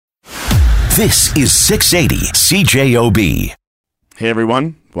This is 680 CJOB. Hey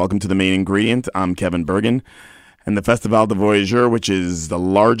everyone, welcome to The Main Ingredient. I'm Kevin Burgin, and the Festival du Voyageur, which is the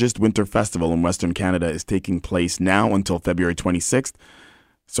largest winter festival in Western Canada, is taking place now until February 26th.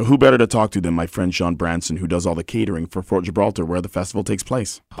 So who better to talk to than my friend Shawn Brandson, who does all the catering for Fort Gibraltar, where the festival takes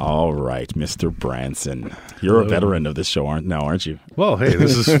place. All right, Mr. Branson. You're a veteran of this show aren't you? Well, hey,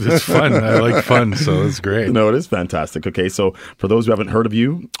 it's fun. I like fun, so it's great. No, it is fantastic. Okay, so for those who haven't heard of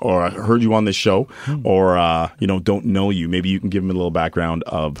you or heard you on this show or, don't know you, maybe you can give them a little background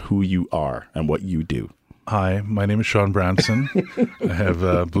of who you are and what you do. Hi, my name is Shawn Brandson. I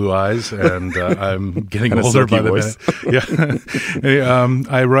have blue eyes, and I'm getting older by the minute. Yeah,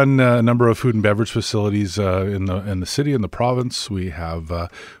 I run a number of food and beverage facilities in the city and the province. We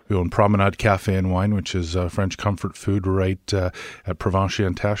own Promenade Cafe and Wine, which is French comfort food right at Provencher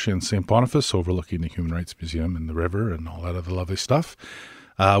and Taché in St. Boniface, overlooking the Human Rights Museum and the river and all that other lovely stuff.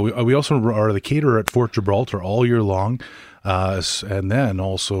 We also are the caterer at Fort Gibraltar all year long. And then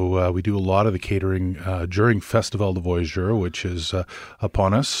also we do a lot of the catering during Festival du Voyageur, which is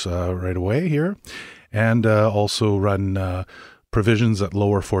upon us right away here, and also run provisions at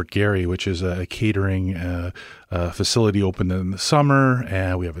Lower Fort Garry, which is a catering facility open in the summer,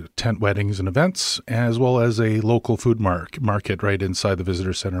 and we have tent weddings and events, as well as a local food market right inside the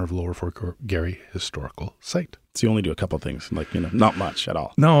visitor center of Lower Fort Garry Historical Site. So you only do a couple of things, not much at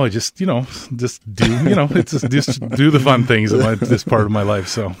all. No, I just do, it's just do the fun things in this part of my life.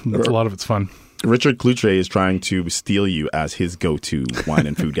 So a lot of it's fun. Richard Cloutier is trying to steal you as his go-to wine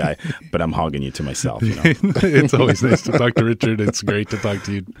and food guy, but I'm hogging you to myself. It's always nice to talk to Richard. It's great to talk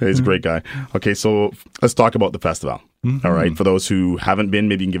to you. He's a great guy. Okay, so let's talk about the festival. Mm-hmm. All right, for those who haven't been,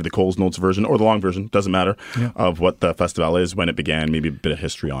 maybe you can give the Coles Notes version or the long version, doesn't matter, of what the festival is, when it began, maybe a bit of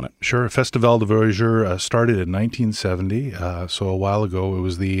history on it. Sure. Festival du Voyageur started in 1970, so a while ago. It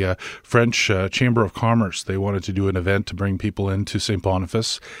was the French Chamber of Commerce. They wanted to do an event to bring people into St.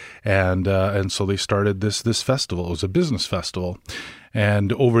 Boniface, and so they started this festival. It was a business festival.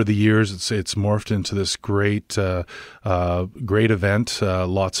 And over the years, it's morphed into this great event.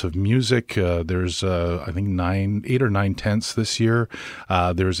 Lots of music. There's I think 8 or 9 tents this year.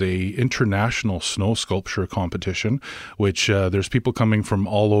 There's a international snow sculpture competition, which there's people coming from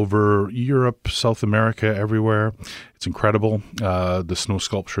all over Europe, South America, everywhere. It's incredible. The snow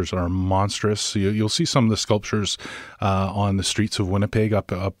sculptures are monstrous. You'll see some of the sculptures on the streets of Winnipeg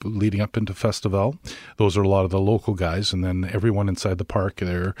up leading up into Festival. Those are a lot of the local guys, and then everyone inside the park,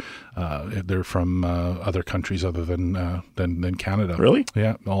 they're from other countries other than Canada. Really?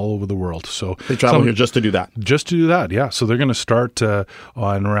 Yeah, all over the world. So they travel here just to do that. Just to do that, yeah. So they're going to start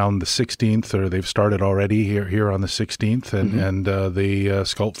on around the 16th, or they've started already here on the 16th, and they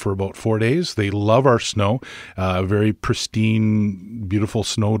sculpt for about 4 days. They love our snow. Very pristine, beautiful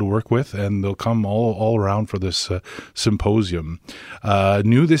snow to work with, and they'll come all around for this symposium.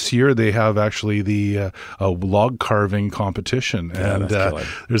 New this year, they have actually the log carving competition, and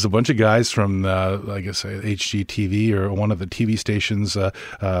there's a bunch of guys from, I guess, HGTV or one of the TV stations,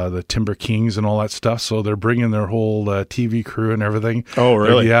 the Timber Kings and all that stuff. So they're bringing their whole TV crew and everything. Oh,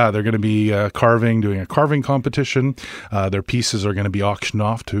 really? They're going to be doing a carving competition. Their pieces are going to be auctioned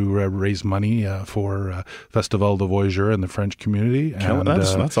off to raise money for Festival du Voyageur in the French community. And,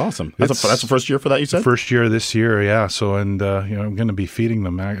 that's awesome. That's the first year for that, you said? First year this year, yeah. So, and I'm going to be feeding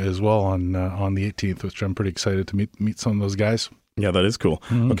them as well on the 18th, which I'm pretty excited to meet some of those guys. Yeah, that is cool.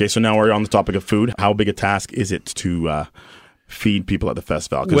 Mm-hmm. Okay, so now we're on the topic of food. How big a task is it to feed people at the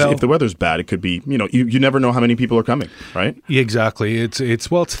festival? Because if the weather's bad, it could be, you never know how many people are coming, right? Exactly. It's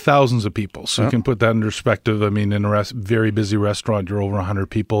thousands of people. So you can put that in perspective. I mean, in a very busy restaurant, you're over 100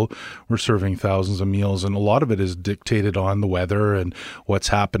 people. We're serving thousands of meals, and a lot of it is dictated on the weather and what's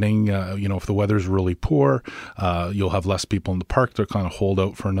happening. If the weather's really poor, you'll have less people in the park. They'll kind of hold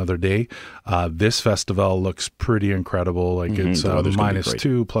out for another day. This festival looks pretty incredible. Like it's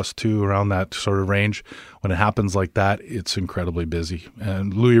 -2, +2, around that sort of range. When it happens like that, it's incredibly busy.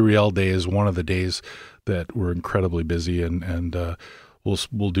 And Louis Riel Day is one of the days that we're incredibly busy, and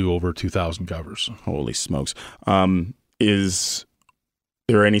we'll do over 2,000 covers. Holy smokes. Is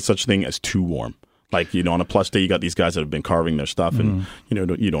there any such thing as too warm? Like, on a plus day, you got these guys that have been carving their stuff, and, you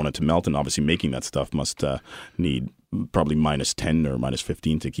don't want it to melt, and obviously making that stuff must need probably minus 10 or minus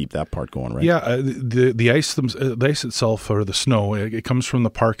 15 to keep that part going, right? Yeah, the ice itself, or the snow, it comes from the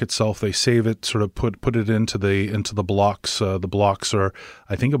park itself. They save it, sort of put it into the blocks. The blocks are,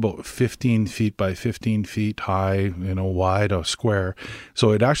 I think, about 15 feet by 15 feet high, wide, a square.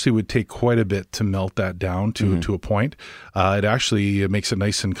 So it actually would take quite a bit to melt that down to a point. It actually makes it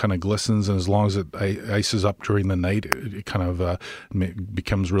nice and kind of glistens, and as long as it ices up during the night, it kind of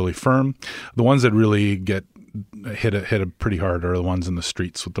becomes really firm. The ones that really get hit it pretty hard are the ones in the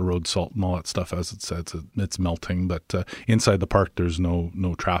streets with the road salt and all that stuff. As it says, it's melting, but inside the park there's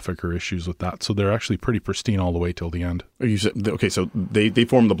no traffic or issues with that, so they're actually pretty pristine all the way till the end. You said, okay, so they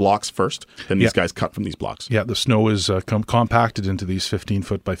form the blocks first, then these guys cut from these blocks. Yeah, the snow is compacted into these 15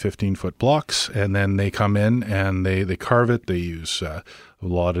 foot by 15 foot blocks, and then they come in and they carve it. They use a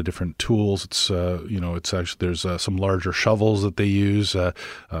lot of different tools. It's it's actually, there's some larger shovels that they use.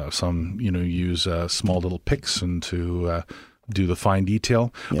 Some use small little picks and to do the fine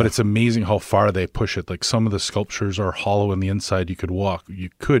detail. Yeah. But it's amazing how far they push it. Like, some of the sculptures are hollow in the inside. You could walk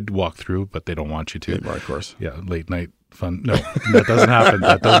through, but they don't want you to. Yeah, of course. Yeah, late night fun. No, that doesn't happen.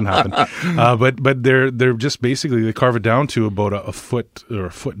 That doesn't happen. But they're just basically, they carve it down to about a foot or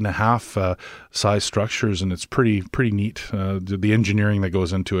a foot and a half size structures, and it's pretty neat. The engineering that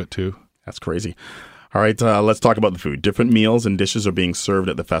goes into it too. That's crazy. All right, let's talk about the food. Different meals and dishes are being served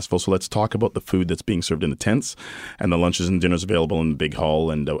at the festival, so let's talk about the food that's being served in the tents and the lunches and dinners available in the big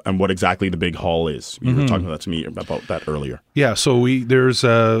hall, and what exactly the big hall is. You were talking about that earlier. Yeah, so there's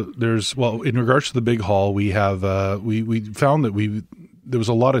in regards to the big hall, we have we found that there was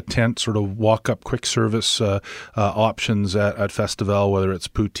a lot of tent sort of walk-up quick service options at Festival, whether it's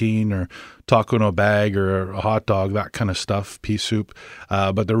poutine or taco in a bag or a hot dog, that kind of stuff, pea soup.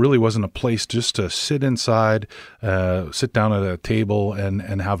 But there really wasn't a place just to sit inside, sit down at a table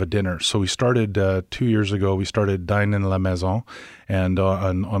and have a dinner. So we started 2 years ago, we started Dine in la Maison. And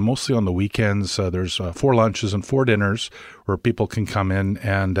on mostly on the weekends, there's 4 lunches and 4 dinners where people can come in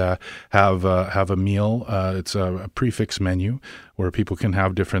and have a meal. It's a prefix menu where people can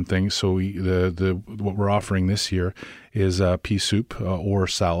have different things. So what we're offering this year is pea soup or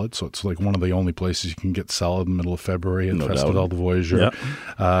salad. So it's like one of the only places you can get salad in the middle of February at Festival du Voyageur.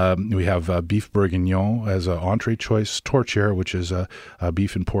 Yep. We have beef bourguignon as an entree choice, tourtière, which is a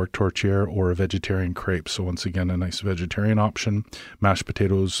beef and pork tourtière, or a vegetarian crepe. So once again, a nice vegetarian option. Mashed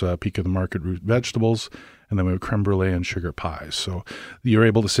potatoes, peak of the market root vegetables, and then we have creme brulee and sugar pies. So you're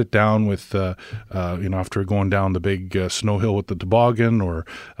able to sit down with, after going down the big snow hill with the toboggan, or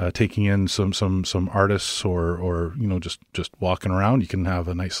taking in some artists, or just walking around. You can have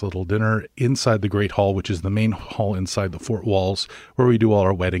a nice little dinner inside the Great Hall, which is the main hall inside the fort walls, where we do all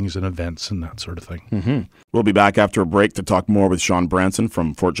our weddings and events and that sort of thing. Mm-hmm. We'll be back after a break to talk more with Shawn Brandson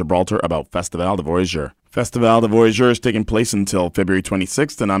from Fort Gibraltar about Festival du Voyageur. Festival du Voyageur is taking place until February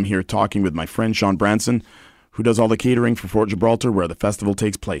 26th, and I'm here talking with my friend Shawn Brandson, who does all the catering for Fort Gibraltar, where the festival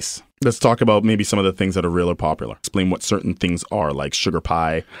takes place. Let's talk about maybe some of the things that are real or popular. Explain what certain things are, like sugar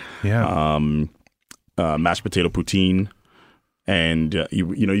pie, mashed potato poutine, and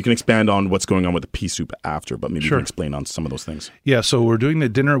you can expand on what's going on with the pea soup after, but maybe you can explain on some of those things. Yeah, so we're doing the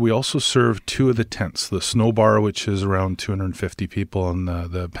dinner. We also serve 2 of the tents, the snow bar, which is around 250 people, and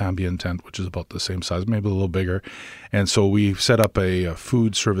the Pambian tent, which is about the same size, maybe a little bigger. And so we've set up a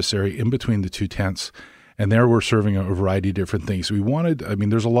food service area in between the 2 tents. And there we're serving a variety of different things.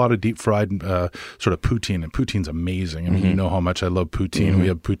 There's a lot of deep fried sort of poutine, and poutine's amazing. I mean, you know how much I love poutine. We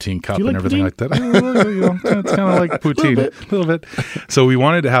have poutine cup and everything like that. It's kind of like poutine, a little bit. So we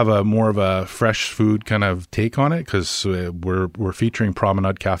wanted to have more of a fresh food kind of take on it, because we're featuring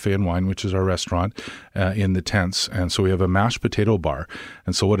Promenade Cafe and Wine, which is our restaurant, in the tents. And so we have a mashed potato bar.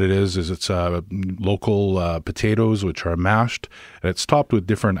 And so what it is it's local potatoes, which are mashed, and it's topped with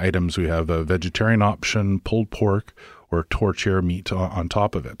different items. We have a vegetarian option, pulled pork, or tourtière meat on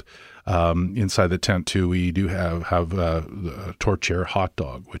top of it. Inside the tent too, we do have a tourtière hot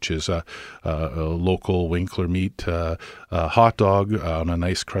dog, which is a local Winkler meat hot dog on a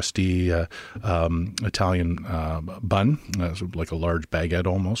nice crusty Italian bun, like a large baguette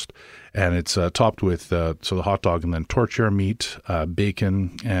almost, and it's topped with the hot dog and then tourtière meat,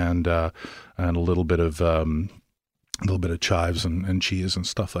 bacon, and a little bit of chives and cheese and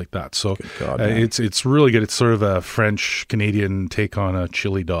stuff like that. So it's really good. It's sort of a French-Canadian take on a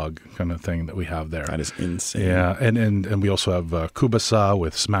chili dog kind of thing that we have there. That is insane. Yeah, and we also have kubasa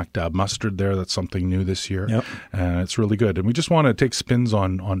with smack dab mustard there. That's something new this year. Yep. And it's really good. And we just want to take spins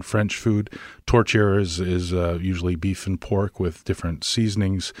on French food, tortilla is usually beef and pork with different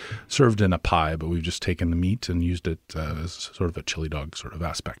seasonings served in a pie, but we've just taken the meat and used it as sort of a chili dog sort of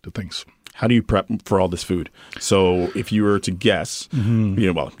aspect of things. How do you prep for all this food? So if you were to guess,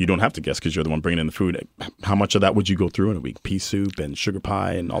 you don't have to guess because you're the one bringing in the food. How much of that would you go through in a week? Pea soup and sugar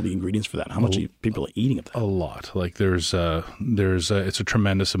pie and all the ingredients for that. How much people are eating of that? A lot. Like it's a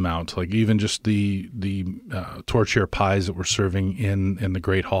tremendous amount. Like even just the tortilla pies that we're serving in the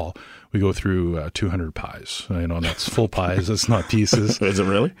Great Hall, we go through 200 pies. That's full pies. That's not pieces. Is it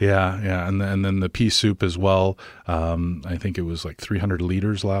really? Yeah. And then the pea soup as well. I think it was like 300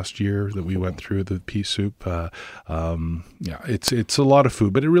 liters last year that we went through the pea soup. It's a lot of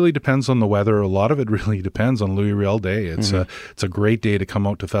food, but it really depends on the weather. A lot of it really depends on Louis Riel Day. It's a great day to come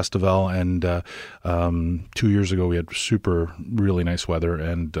out to Festival. And 2 years ago we had really nice weather,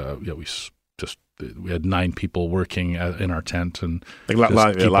 and we had 9 people working in our tent, and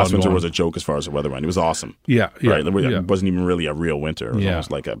last winter was a joke as far as the weather went. It was awesome. Yeah. Right. It wasn't even really a real winter. It was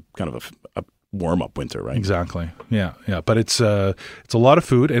almost like a kind of a warm-up winter, right? Exactly. Yeah. But it's a lot of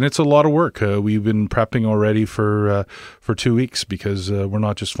food, and it's a lot of work. We've been prepping already for 2 weeks because we're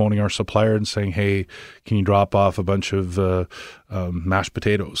not just phoning our supplier and saying, "Hey, can you drop off a bunch of mashed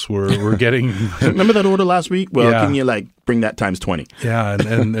potatoes?" We're getting. Remember that order last week? Well, can you bring that times 20? Yeah,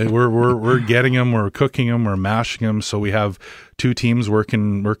 and we're getting them, we're cooking them, we're mashing them. So we have 2 teams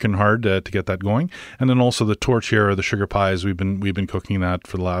working hard to get that going, and then also the tortilla or the sugar pies. We've been cooking that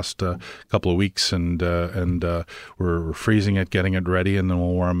for the last couple of weeks, and we're freezing it, getting it ready, and then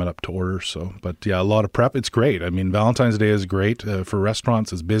we'll warm it up to order. So, but yeah, a lot of prep. It's great. I mean, Valentine's Day is great for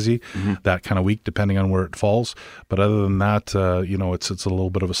restaurants. It's busy that kind of week, depending on where it falls. But other than that, it's a little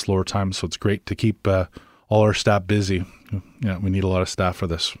bit of a slower time. So it's great to keep all our staff busy. Yeah, we need a lot of staff for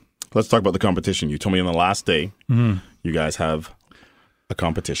this. Let's talk about the competition. You told me on the last day you guys have a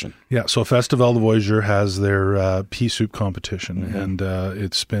competition. Yeah, so Festival du Voyageur has their pea soup competition, and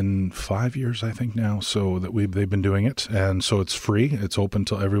it's been 5 years, I think, now, so that they've been doing it. And so it's free. It's open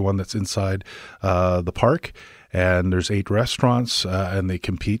to everyone that's inside the park. And there's 8 restaurants, and they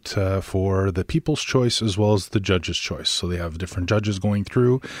compete for the people's choice as well as the judges' choice. So they have different judges going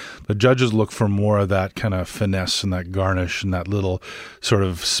through. The judges look for more of that kind of finesse and that garnish and that little sort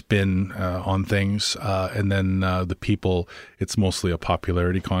of spin on things. And then the people, it's mostly a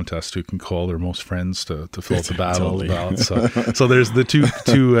popularity contest who can call their most friends to fill out the battle about. So there's the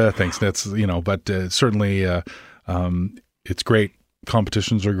two things. That's but certainly it's great.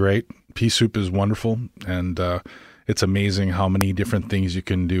 Competitions are great. Pea soup is wonderful, and it's amazing how many different things you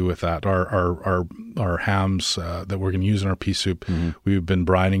can do with that. Our hams that we're going to use in our pea soup, we've been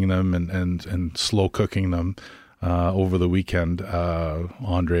brining them and slow cooking them over the weekend.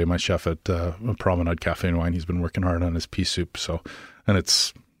 Andre, my chef at Promenade Cafe and Wine, he's been working hard on his pea soup. So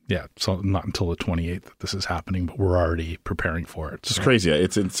not until the 28th that this is happening, but we're already preparing for it. It's crazy.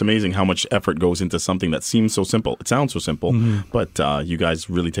 It's amazing how much effort goes into something that seems so simple. It sounds so simple, but you guys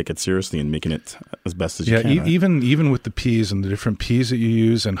really take it seriously and making it as best as you can. Yeah, even with the peas and the different peas that you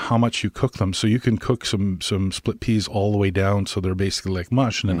use and how much you cook them. So you can cook some split peas all the way down so they're basically like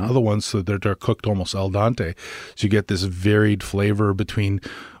mush, and then other ones so they're cooked almost al dente. So you get this varied flavor between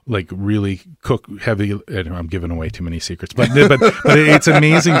really cook heavy. I'm giving away too many secrets, but it's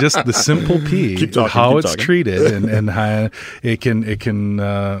amazing just the simple pea, how it's treated, and how it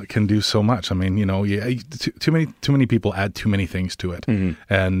can do so much. I mean, too many people add too many things to it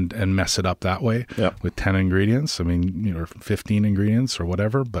and mess it up that way with 10 ingredients. I mean, or 15 ingredients or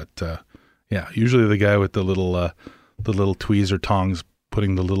whatever. But usually the guy with the little tweezer tongs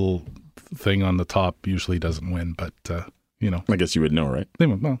putting the little thing on the top usually doesn't win. But I guess you would know, right?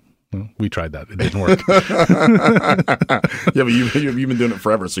 Well, we tried that. It didn't work. Yeah, but you've been doing it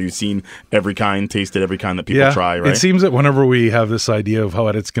forever, so you've seen every kind, tasted every kind that people try, right? It seems that whenever we have this idea of how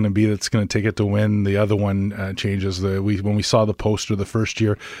it's going to be that's going to take it to win, the other one changes. When we saw the poster the first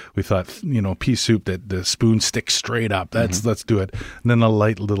year, we thought, pea soup that the spoon sticks straight up. Let's do it. And then a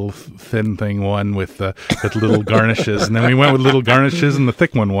light little thin thing won with little garnishes, and then we went with little garnishes, and the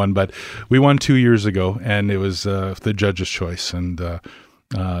thick one won. But we won 2 years ago, and it was the judge's choice, and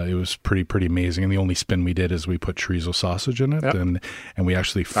it was pretty amazing. And the only spin we did is we put chorizo sausage in it, and we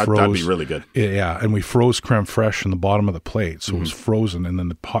actually froze. That'd be really good. Yeah, and we froze creme fraiche in the bottom of the plate, so it was frozen, and then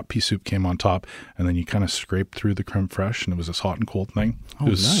the hot pea soup came on top, and then you kind of scraped through the creme fraiche, and it was this hot and cold thing. It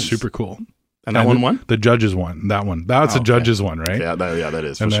was super cool. And that one won? The judges won. That one. That's a judge's one, right? Yeah, that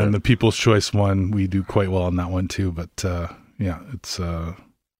is. And for then sure. the People's Choice one, we do quite well on that one too. But it's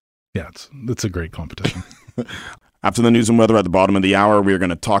a great competition. After the news and weather at the bottom of the hour, we are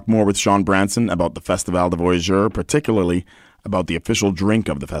going to talk more with Shawn Brandson about the Festival du Voyageur, particularly about the official drink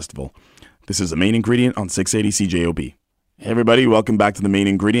of the festival. This is the main ingredient on 680 CJOB. Hey everybody, welcome back to the main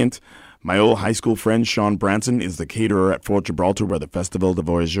ingredient. My old high school friend Shawn Brandson is the caterer at Fort Gibraltar where the Festival du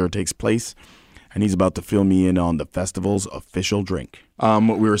Voyageur takes place, and he's about to fill me in on the festival's official drink.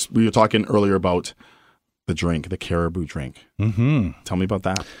 We were talking earlier about the drink, the caribou drink. Mm-hmm. Tell me about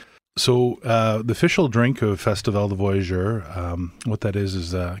that. So the official drink of Festival du Voyageur, what that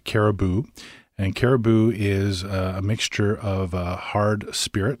is caribou. And caribou is a mixture of hard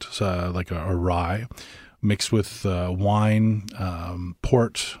spirit, like a rye, mixed with wine,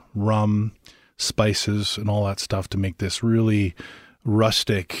 port, rum, spices, and all that stuff to make this really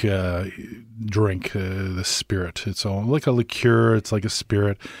rustic drink, the spirit. It's like a liqueur. It's like a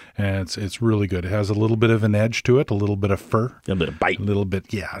spirit, and it's really good. It has a little bit of an edge to it, a little bit of fur. A little bit of bite. A little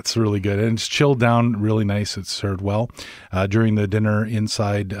bit, yeah, it's really good. And it's chilled down really nice. It's served well. During the dinner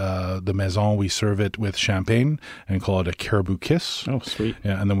inside the maison, we serve it with champagne and call it a caribou kiss. Oh, sweet.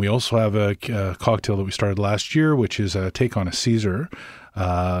 Yeah, and then we also have a cocktail that we started last year, which is a take on a Caesar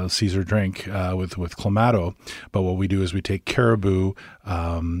drink with Clamato. But what we do is we take caribou,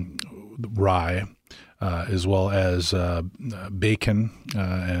 rye, as well as bacon,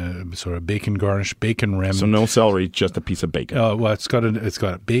 sort of bacon garnish, bacon rim. So no celery, just a piece of bacon. Well, it's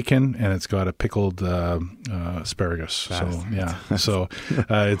got bacon and it's got a pickled asparagus. So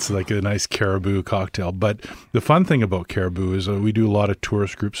it's like a nice caribou cocktail. But the fun thing about caribou is we do a lot of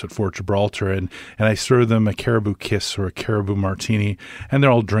tourist groups at Fort Gibraltar, and I serve them a caribou kiss or a caribou martini, and they're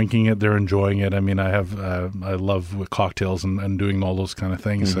all drinking it. They're enjoying it. I mean, I love cocktails and doing all those kind of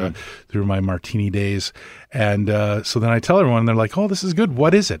things through my martini days. And so then I tell everyone, they're like, oh, this is good.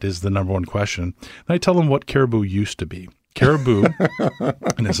 What is it? Is the number one question. And I tell them what caribou used to be. Caribou,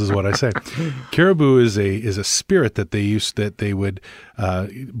 and this is what I say. Caribou is a spirit that they would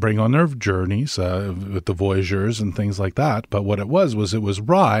bring on their journeys with the voyageurs and things like that. But what it was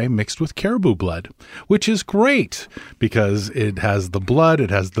rye mixed with caribou blood, which is great because it has the blood,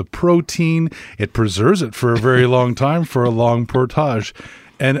 it has the protein, it preserves it for a very long time for a long portage,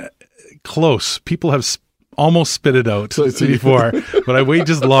 and close. People have almost spit it out before, but I wait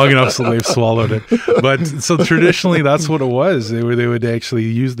just long enough so they've swallowed it. But so traditionally, that's what it was. They would actually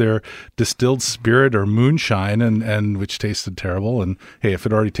use their distilled spirit or moonshine, and which tasted terrible. And hey, if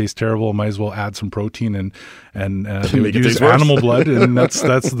it already tastes terrible, I might as well add some protein and they would use animal blood, and that's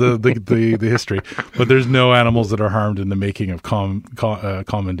the history. But there's no animals that are harmed in the making of common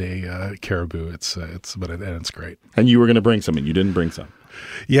day caribou. It's great. And you were going to bring some, and you didn't bring some.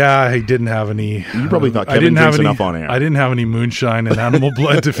 Yeah, I didn't have any. You probably thought Kevin drinks enough on air. I didn't have any moonshine and animal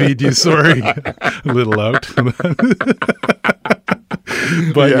blood to feed you. Sorry, a little out.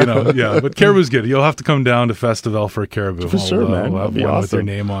 But but caribou's good. You'll have to come down to Festival for a caribou. For sure, man. We'll have one awesome with their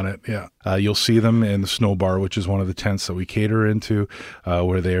name on it. Yeah, you'll see them in the Snow Bar, which is one of the tents that we cater into,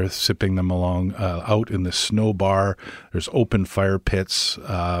 where they're sipping them along out in the Snow Bar. There's open fire pits.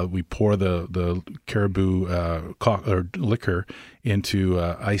 We pour the caribou liquor into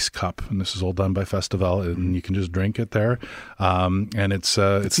ice cup, and this is all done by Festival, and you can just drink it there. And it's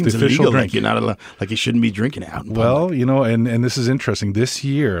the official drink. Like you're not like you shouldn't be drinking it out in public. Well, and this is interesting. This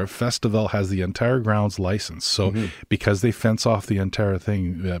year, Festival has the entire grounds license, so because they fence off the entire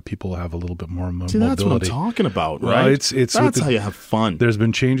thing, people have a little bit more mobility. That's what I'm talking about, right? Well, that's how you have fun. There's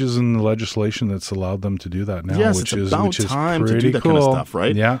been changes in the legislation that's allowed them to do that now. Yes, which it's is about time to do that cool. kind of stuff,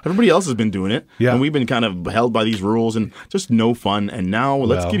 right? Yeah, everybody else has been doing it, yeah, and we've been kind of held by these rules and just no fun. And now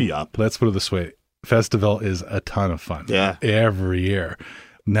let's giddy up. Let's put it this way: Festival is a ton of fun. Yeah, every year.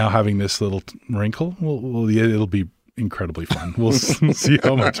 Now having this little wrinkle, it'll be incredibly fun. We'll see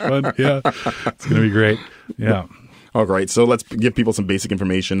how much fun. Yeah, it's going to be great. Yeah. All right. So let's give people some basic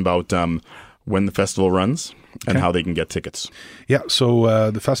information about when the festival runs and how they can get tickets. Yeah.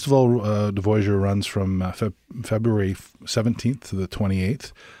 So the Festival du Voyageur runs from February 17th to the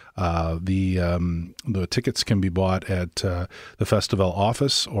 28th. The tickets can be bought at the Festival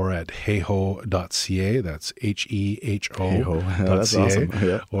office or at heho.ca. That's HEHO.ca. That's awesome.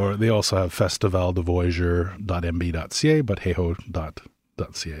 Yeah. Or they also have festivalduvoyageur.mb.ca, but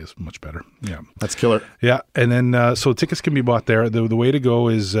heho.ca is much better. Yeah, that's killer. Yeah, and then so tickets can be bought there. The way to go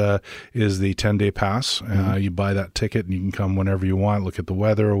is the 10-day pass. You buy that ticket and you can come whenever you want. Look at the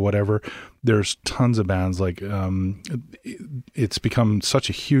weather or whatever. There's tons of bands. Like it's become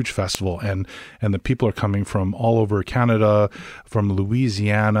such a huge festival, and the people are coming from all over Canada, from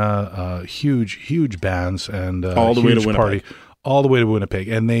Louisiana. Huge bands and all the way to Winnipeg. Party. All the way to Winnipeg,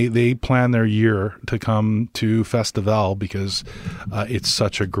 and they plan their year to come to Festival because it's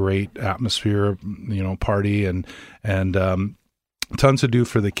such a great atmosphere, party, and Tons to do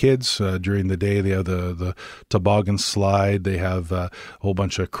for the kids during the day. They have the toboggan slide. They have a whole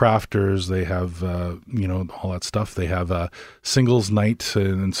bunch of crafters. They have all that stuff. They have a singles night,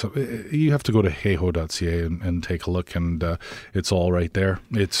 and so you have to go to heyho.ca and take a look, and it's all right there.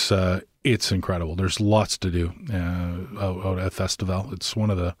 It's incredible. There's lots to do out at Festival. It's one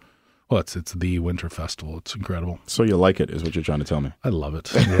of the it's the winter festival. It's incredible. So you like it, is what you're trying to tell me. I love it.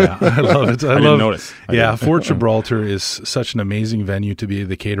 Yeah, I love it. I didn't notice. Fort Gibraltar is such an amazing venue to be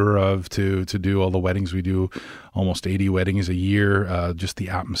the caterer of, to do all the weddings. We do almost 80 weddings a year. Just the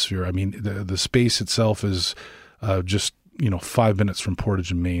atmosphere. I mean, the space itself is just 5 minutes from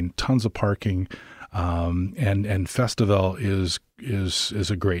Portage and Main. Tons of parking, and Festival is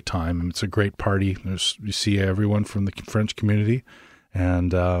a great time. It's a great party. You see everyone from the French community,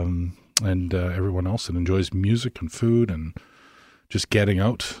 and everyone else that enjoys music and food and just getting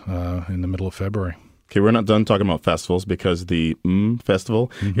out in the middle of February. Okay, we're not done talking about festivals because the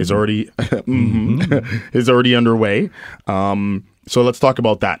festival is already is already underway. So let's talk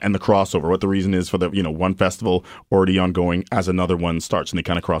about that and the crossover. What the reason is for the one festival already ongoing as another one starts, and they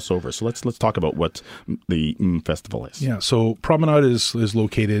kind of cross over. So let's talk about what the festival is. Yeah. So Promenade is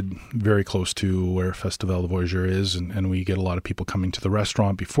located very close to where Festival du Voyageur is, and we get a lot of people coming to the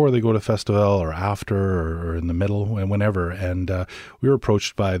restaurant before they go to Festival, or after, or in the middle, and whenever. And we were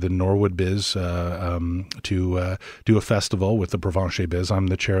approached by the Norwood Biz to do a festival with the Provencher Biz. I'm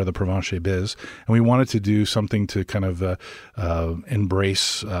the chair of the Provencher Biz, and we wanted to do something to kind of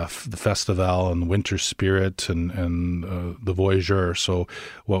embrace the festival and the winter spirit and the voyageur. So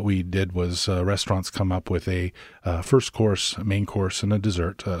what we did was restaurants come up with a first course, a main course, and a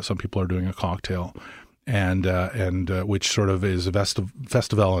dessert. Some people are doing a cocktail, and which sort of is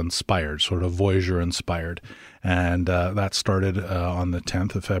festival inspired, sort of voyageur inspired, and that started on the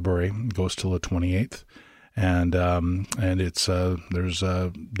 10th of February, goes till the 28th. And it's there's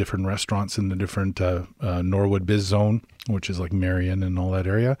different restaurants in the different Norwood Biz Zone, which is like Marion and all that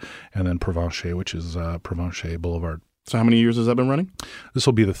area, and then Provencher, which is Provencher Boulevard. So how many years has that been running? This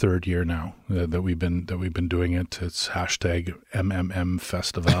will be the third year now that we've been doing it. It's hashtag MMM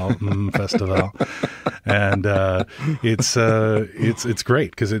Festival, Festival, and it's great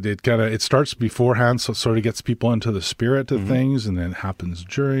because it starts beforehand, so it sort of gets people into the spirit of things, and then it happens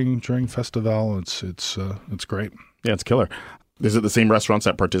during Festival. It's great. Yeah, it's killer. Is it the same restaurants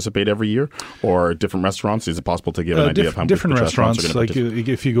that participate every year, or different restaurants? Is it possible to give an idea of how many different restaurants are going to participate?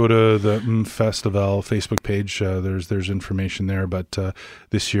 If you go to the Festival Facebook page, there's information there. But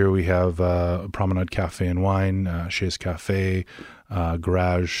this year we have Promenade Cafe and Wine, Chez Cafe,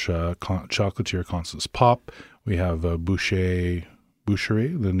 Garage, Chocolatier Constance Pop. We have Boucherie,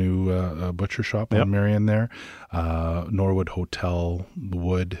 the new butcher shop on Marion there. Norwood Hotel, The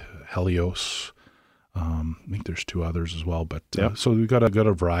Wood, Helios. I think there's two others as well, but so we've got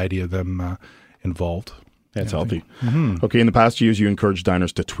a variety of them involved. That's healthy. Okay, in the past years, you encouraged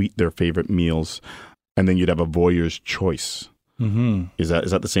diners to tweet their favorite meals, and then you'd have a voyeur's choice. Is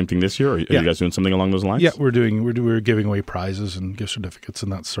that the same thing this year, or are you guys doing something along those lines? Yeah, we're giving away prizes and gift certificates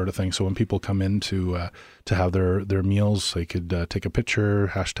and that sort of thing. So when people come in to have their meals, they could take a picture,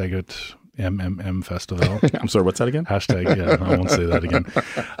 hashtag it. MMM Festival. I'm sorry, what's that again? Hashtag, I won't say that again.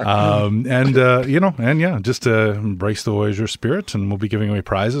 Just to embrace the Voyageur spirit, and we'll be giving away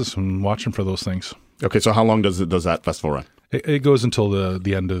prizes and watching for those things. Okay, so how long does that festival run? It goes until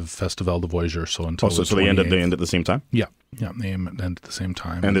the end of Festival du Voyageur, so until so they end at the same time? Yeah, they end at the same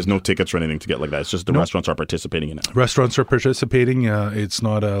time. And there's no tickets or anything to get like that. It's just the restaurants are participating in it. Restaurants are participating. It's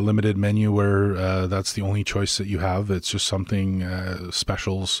not a limited menu where that's the only choice that you have. It's just something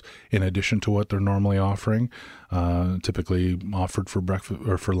specials in addition to what they're normally offering. Typically offered for breakfast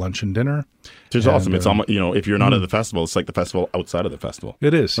or for lunch and dinner. Which is awesome. It's almost, if you're not at the festival, it's like the festival outside of the festival.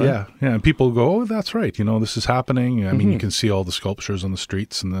 It is, right? Yeah. And people go, oh, that's right. This is happening. I mean, you can see all the sculptures on the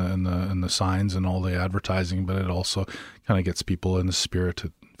streets and the signs and all the advertising, but it also kind of gets people in the spirit.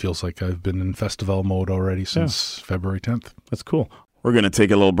 It feels like I've been in festival mode already since February 10th. That's cool. We're going to take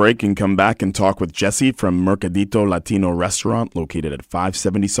a little break and come back and talk with Jesse from Mercadito Latino Restaurant located at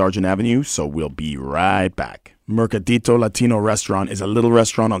 570 Sargent Avenue, so we'll be right back. Mercadito Latino Restaurant is a little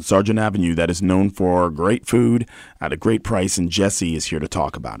restaurant on Sargent Avenue that is known for great food at a great price, and Jesse is here to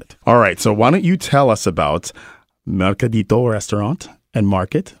talk about it. All right, so why don't you tell us about Mercadito Restaurant and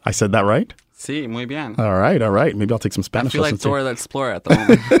Market? I said that right? Sí, muy bien. All right. Maybe I'll take some Spanish lessons. I feel like Dora the Explorer at the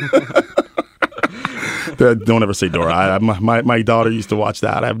moment. Don't ever say Dora. My daughter used to watch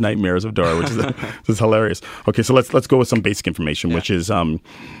that. I have nightmares of Dora, which is hilarious. Okay, so let's go with some basic information, which is you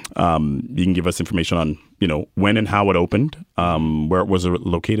can give us information on when and how it opened, where it was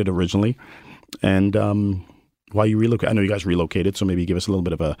located originally, and why you relocate. I know you guys relocated, so maybe give us a little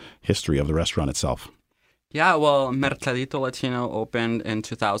bit of a history of the restaurant itself. Yeah, well, Mercadito Latino opened in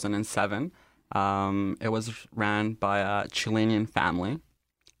 2007. It was ran by a Chilean family,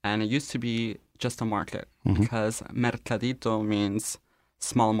 and it used to be just a market because Mercadito means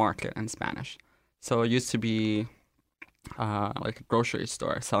small market in Spanish. So it used to be like a grocery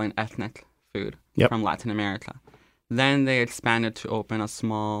store selling ethnic food from Latin America. Then they expanded to open a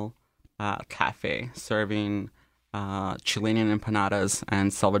small cafe serving Chilean empanadas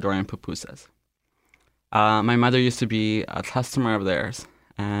and Salvadorian pupusas. My mother used to be a customer of theirs,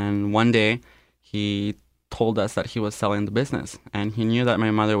 and one day he told us that he was selling the business, and he knew that my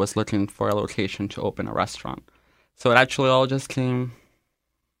mother was looking for a location to open a restaurant. So it actually all just came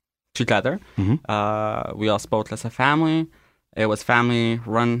together. We all spoke as a family. It was family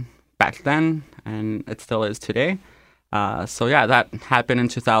run back then, and it still is today. So yeah, that happened in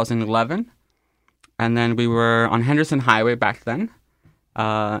 2011. And then we were on Henderson Highway back then.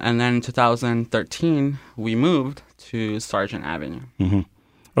 And then in 2013, we moved to Sargent Avenue.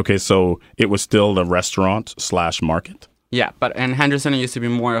 Okay, so it was still the restaurant/market? Yeah, but in Henderson, it used to be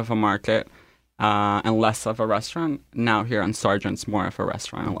more of a market and less of a restaurant. Now here on Sargent's more of a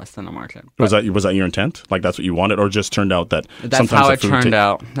restaurant and less than a market. Was that your intent? Like that's what you wanted, or just turned out that that's sometimes how it turned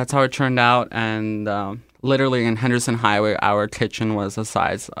out? That's how it turned out, and literally in Henderson Highway, our kitchen was the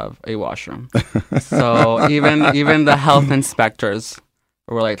size of a washroom. So even the health inspectors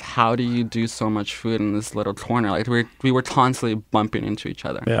were like, "How do you do so much food in this little corner?" Like we were constantly bumping into each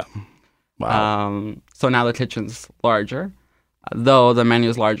other. Yeah. Wow. So now the kitchen's larger, though the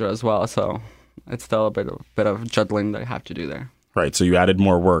menu's larger as well. So it's still a bit of juggling that I have to do there. Right. So you added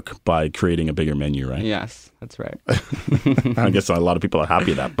more work by creating a bigger menu, right? Yes, that's right. I guess a lot of people are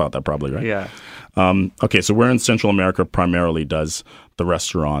happy about that, probably, right? Yeah. Okay. So where in Central America primarily does the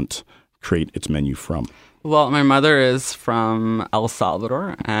restaurant create its menu from? Well, my mother is from El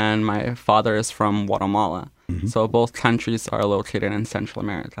Salvador and my father is from Guatemala. So both countries are located in Central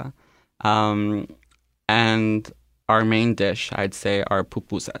America. And our main dish, I'd say, are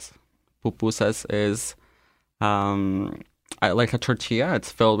pupusas. Pupusas is like a tortilla.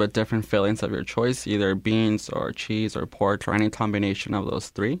 It's filled with different fillings of your choice, either beans or cheese or pork or any combination of those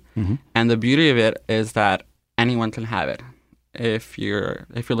three. And the beauty of it is that anyone can have it. If you're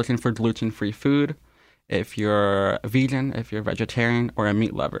looking for gluten-free food, if you're a vegan, if you're a vegetarian, or a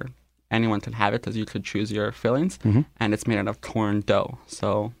meat lover, anyone can have it because you could choose your fillings, and it's made out of corn dough.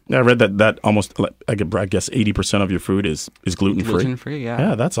 So yeah, I read that almost, I guess, 80% of your food is gluten-free. Gluten-free, yeah.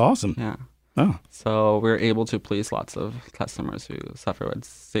 Yeah, that's awesome. Yeah. Oh. So we're able to please lots of customers who suffer with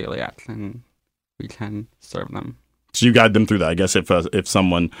celiac, and we can serve them. So you guide them through that. I guess if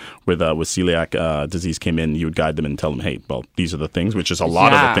someone with celiac disease came in, you would guide them and tell them, hey, well, these are the things, which is a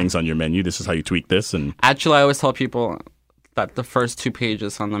lot of the things on your menu. This is how you tweak this. And actually, I always tell people that the first 2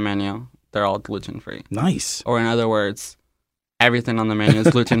 pages on the menu, they're all gluten-free. Nice. Or in other words, everything on the menu is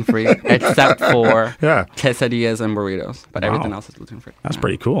gluten-free except for quesadillas and burritos. But everything else is gluten-free. That's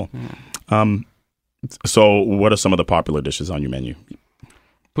pretty cool. Yeah. So what are some of the popular dishes on your menu?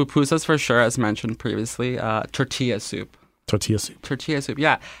 Pupusas for sure, as mentioned previously. Tortilla soup. Tortilla soup. Tortilla soup,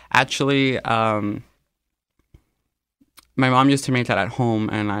 yeah. Actually, my mom used to make that at home,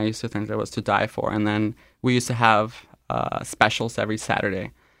 and I used to think that was to die for. And then we used to have specials every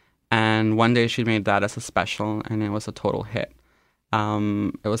Saturday. And one day she made that as a special, and it was a total hit.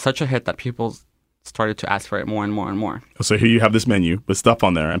 It was such a hit that people started to ask for it more and more and more. So here you have this menu with stuff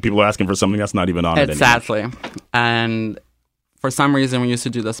on there, and people are asking for something that's not even on it anymore. Exactly. And for some reason, we used to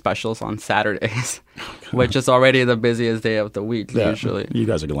do the specials on Saturdays, which is already the busiest day of the week, usually. You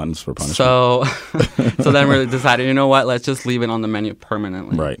guys are gluttons for punishment. So then we decided, you know what, let's just leave it on the menu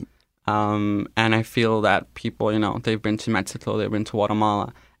permanently. Right. And I feel that people, they've been to Mexico, they've been to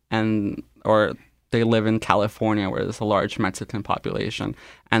Guatemala, or they live in California where there's a large Mexican population,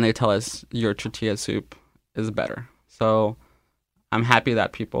 and they tell us your tortilla soup is better. So I'm happy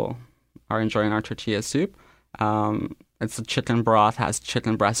that people are enjoying our tortilla soup. It's a chicken broth, has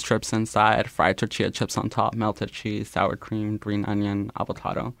chicken breast strips inside, fried tortilla chips on top, melted cheese, sour cream, green onion,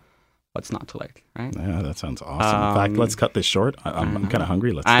 avocado. What's not to like, right? Yeah, that sounds awesome. In fact, let's cut this short. I'm kind of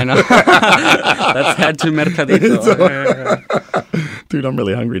hungry. I know. Let's head to Mercadito. Dude, I'm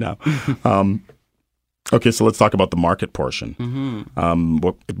really hungry now. Okay, so let's talk about the market portion.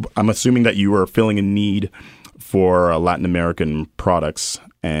 I'm assuming that you are filling a need for Latin American products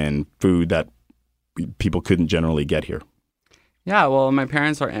and food that people couldn't generally get here. Yeah, well, my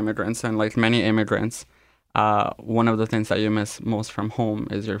parents are immigrants, and like many immigrants, one of the things that you miss most from home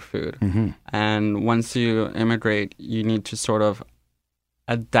is your food. And once you immigrate, you need to sort of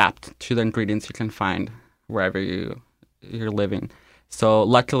adapt to the ingredients you can find wherever you're living. So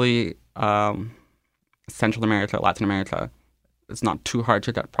luckily, Central America, Latin America, it's not too hard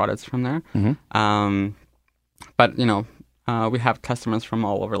to get products from there. But we have customers from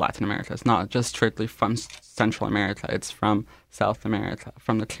all over Latin America. It's not just strictly from Central America. It's from South America,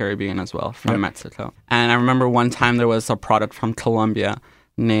 from the Caribbean as well, from Mexico. And I remember one time there was a product from Colombia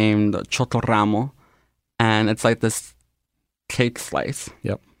named chotorramo, and it's like this cake slice.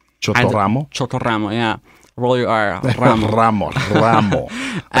 Yep. Chotorramo? Chotorramo, yeah. Roll your R. Ramo. Ramo.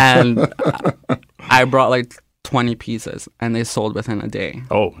 And I brought like 20 pieces, and they sold within a day.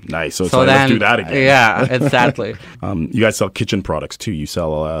 Oh, nice. So it's like, let's do that again. Yeah, exactly. You guys sell kitchen products too. You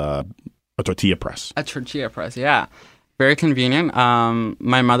sell a tortilla press. A tortilla press, yeah. Very convenient.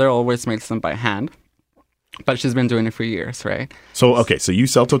 My mother always makes them by hand, but she's been doing it for years, right? So, okay, so you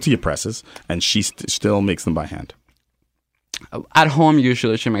sell tortilla presses, and she still makes them by hand. At home,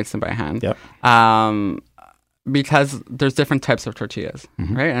 usually she makes them by hand. Yep. Because there's different types of tortillas,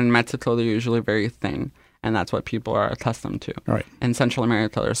 right? In Mexico, they're usually very thin, and that's what people are accustomed to. Right. In Central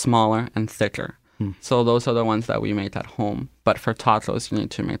America, they're smaller and thicker. So those are the ones that we make at home. But for tacos, you need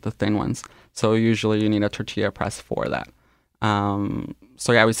to make the thin ones. So usually you need a tortilla press for that.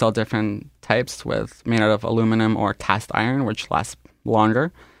 So yeah, we sell different types made out of aluminum or cast iron, which lasts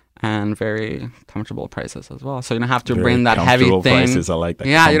longer, and very comfortable prices as well. So you don't have to bring that heavy thing. Prices, I like that.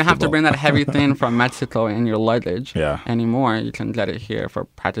 Yeah, you don't have to bring that heavy thing from Mexico in your luggage anymore. You can get it here for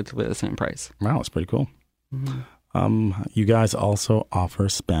practically the same price. Wow, that's pretty cool. You guys also offer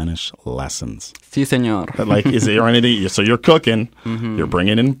Spanish lessons. Sí, señor. Like, is there anything? So you're cooking, you're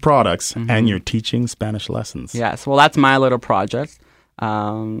bringing in products, and you're teaching Spanish lessons. Yes. Well, that's my little project.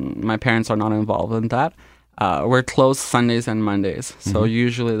 My parents are not involved in that. We're closed Sundays and Mondays, so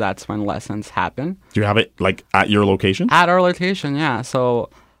usually that's when lessons happen. Do you have it like at your location? At our location, yeah. So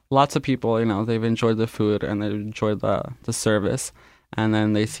lots of people, they've enjoyed the food and they've enjoyed the service. And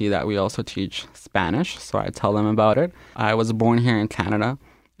then they see that we also teach Spanish, so I tell them about it. I was born here in Canada,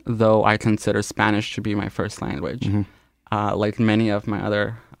 though I consider Spanish to be my first language. Like many of my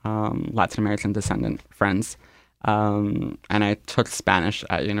other Latin American descendant friends. And I took Spanish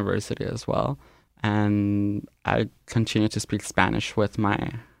at university as well. And I continue to speak Spanish with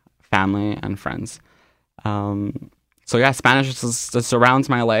my family and friends. So yeah, Spanish just surrounds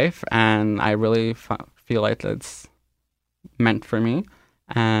my life, and I really feel like it's meant for me.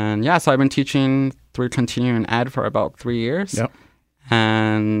 And yeah, so I've been teaching through continuing ed for about 3 years. Yep.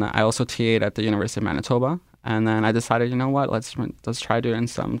 And I also TA'd at the University of Manitoba. And then I decided, you know what, let's try doing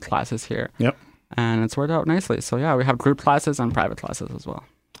some classes here. Yep. And it's worked out nicely. So yeah, we have group classes and private classes as well.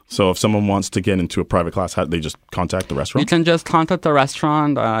 So if someone wants to get into a private class, how do they just contact the restaurant? You can just contact the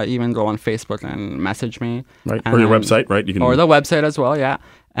restaurant, even go on Facebook and message me. Right, or your website, right? Or the website as well, yeah.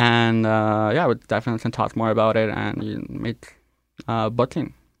 And yeah, we definitely can talk more about it and you make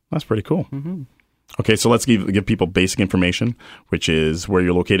booking. That's pretty cool. Okay, so let's give people basic information, which is where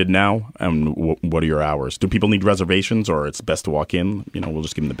you're located now and what are your hours. Do people need reservations, or it's best to walk in? We'll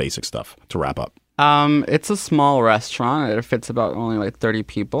just give them the basic stuff to wrap up. It's a small restaurant. It fits about only like 30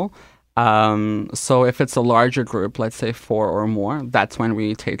 people. So if it's a larger group, let's say 4 or more, that's when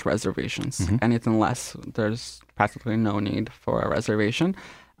we take reservations. Anything less, there's practically no need for a reservation.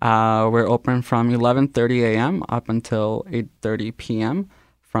 We're open from 11:30 a.m. up until 8:30 p.m.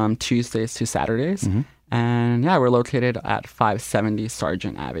 from Tuesdays to Saturdays. And yeah, we're located at 570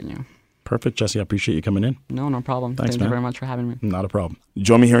 Sargent Avenue. Perfect, Jesse. I appreciate you coming in. No problem. Thanks, Thank you very much for having me. Not a problem.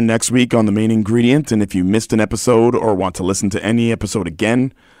 Join me here next week on The Main Ingredient. And if you missed an episode or want to listen to any episode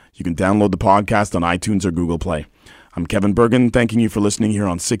again, you can download the podcast on iTunes or Google Play. I'm Kevin Burgin, thanking you for listening here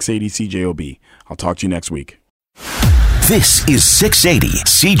on 680 CJOB. I'll talk to you next week. This is 680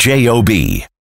 CJOB.